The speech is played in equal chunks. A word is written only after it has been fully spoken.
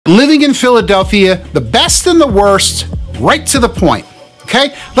Living in Philadelphia, the best and the worst, right to the point.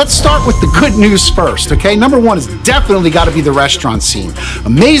 Okay, let's start with the good news first. Okay, number one is definitely got to be the restaurant scene.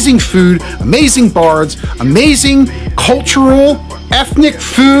 Amazing food, amazing bars, amazing cultural, ethnic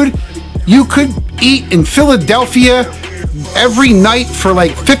food. You could eat in Philadelphia every night for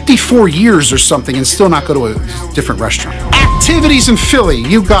like 54 years or something and still not go to a different restaurant. Activities in Philly,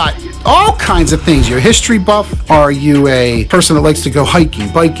 you got all kinds of things. You're a history buff? Are you a person that likes to go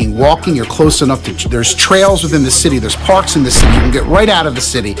hiking, biking, walking? You're close enough to, there's trails within the city, there's parks in the city, you can get right out of the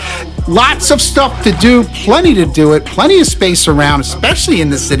city. Lots of stuff to do, plenty to do it, plenty of space around, especially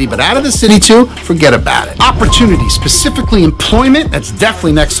in the city, but out of the city too, forget about it. Opportunity, specifically employment, that's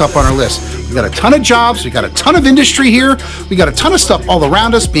definitely next up on our list. We got a ton of jobs, we got a ton of industry here, we got a ton of stuff all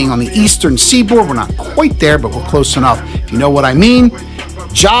around us. Being on the eastern seaboard, we're not quite there, but we're close enough, if you know what I mean.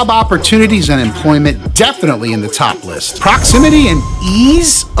 Job opportunities and employment definitely in the top list. Proximity and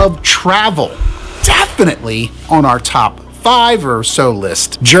ease of travel definitely on our top 5 or so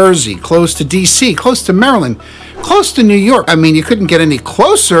list. Jersey, close to DC, close to Maryland, close to New York. I mean, you couldn't get any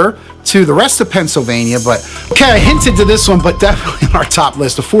closer to the rest of Pennsylvania, but okay, I hinted to this one, but definitely on our top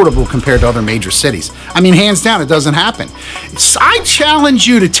list, affordable compared to other major cities. I mean, hands down, it doesn't happen. I challenge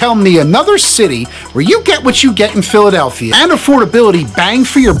you to tell me another city where you get what you get in Philadelphia and affordability, bang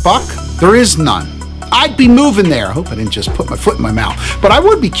for your buck. There is none. I'd be moving there. I hope I didn't just put my foot in my mouth. But I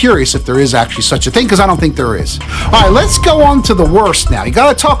would be curious if there is actually such a thing, because I don't think there is. All right, let's go on to the worst now. You got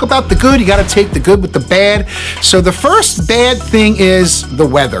to talk about the good. You got to take the good with the bad. So the first bad thing is the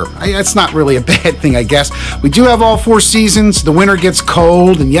weather. That's not really a bad thing, I guess. We do have all 4 seasons. The winter gets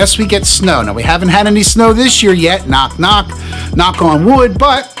cold, and yes, we get snow. Now, we haven't had any snow this year yet. Knock, knock. Knock on wood,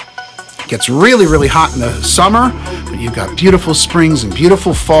 but gets really, really hot in the summer, but you've got beautiful springs and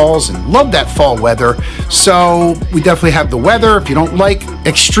beautiful falls, and love that fall weather. So we definitely have the weather. If you don't like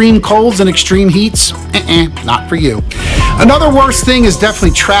extreme colds and extreme heats, not for you. Another worst thing is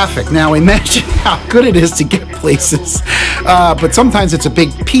definitely traffic. Now, imagine how good it is to get places, but sometimes it's a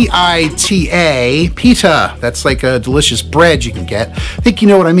big pita. That's like a delicious bread you can get. I think you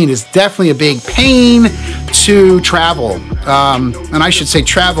know what I mean. It's definitely a big pain to travel, and I should say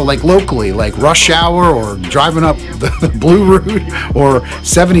travel like locally, like rush hour or driving up the Blue Route or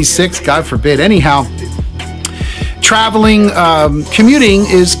 76, God forbid. Anyhow, traveling, commuting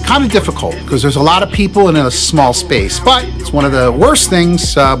is kind of difficult because there's a lot of people in a small space, but it's one of the worst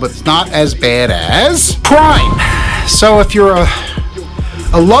things, but it's not as bad as crime. So if you're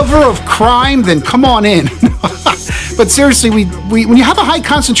a lover of crime, then come on in. But seriously, when you have a high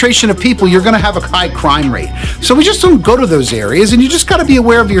concentration of people, you're going to have a high crime rate. So we just don't go to those areas, and you just got to be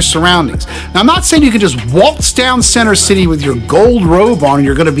aware of your surroundings. Now, I'm not saying you can just waltz down Center City with your gold robe on and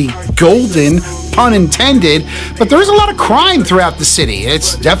you're going to be golden, pun intended, but there is a lot of crime throughout the city.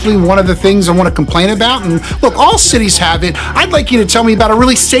 It's definitely one of the things I want to complain about. And look, all cities have it. I'd like you to tell me about a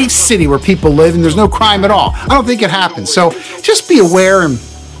really safe city where people live and there's no crime at all. I don't think it happens. So just be aware and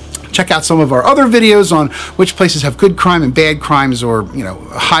check out some of our other videos on which places have good crime and bad crimes, or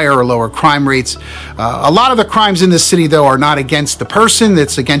higher or lower crime rates. A lot of the crimes in this city, though, are not against the person,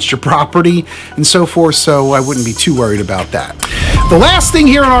 it's against your property and so forth, so I wouldn't be too worried about that. The last thing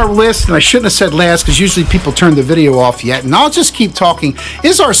here on our list, and I shouldn't have said last because usually people turn the video off yet, and I'll just keep talking,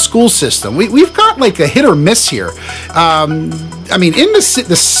 is our school system. We've got like a hit or miss here. I mean, in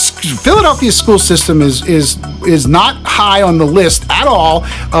the Philadelphia school system is not high on the list at all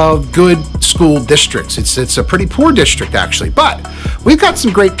of good school districts. It's a pretty poor district, actually, but we've got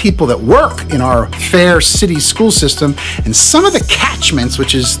some great people that work in our fair city school system, and some of the catchments,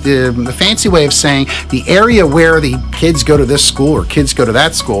 which is the fancy way of saying the area where the kids go to this school or kids go to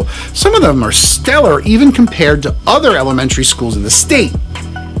that school, some of them are stellar even compared to other elementary schools in the state.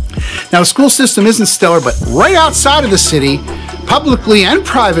 Now, the school system isn't stellar, but right outside of the city, publicly and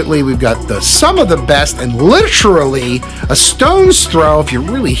privately, we've got some of the best, and literally a stone's throw, if you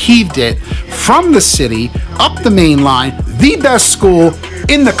really heaved it, from the city up the main line, the best school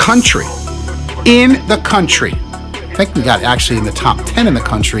in the country. In the country. I think we got actually in the top 10 in the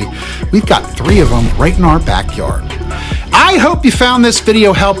country. We've got 3 of them right in our backyard. I hope you found this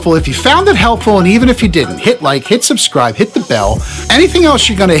video helpful. If you found it helpful, and even if you didn't, hit like, hit subscribe, hit the bell. Anything else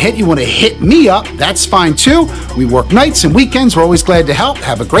you're gonna hit, you wanna hit me up, that's fine too. We work nights and weekends. We're always glad to help.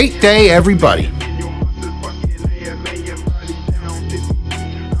 Have a great day, everybody.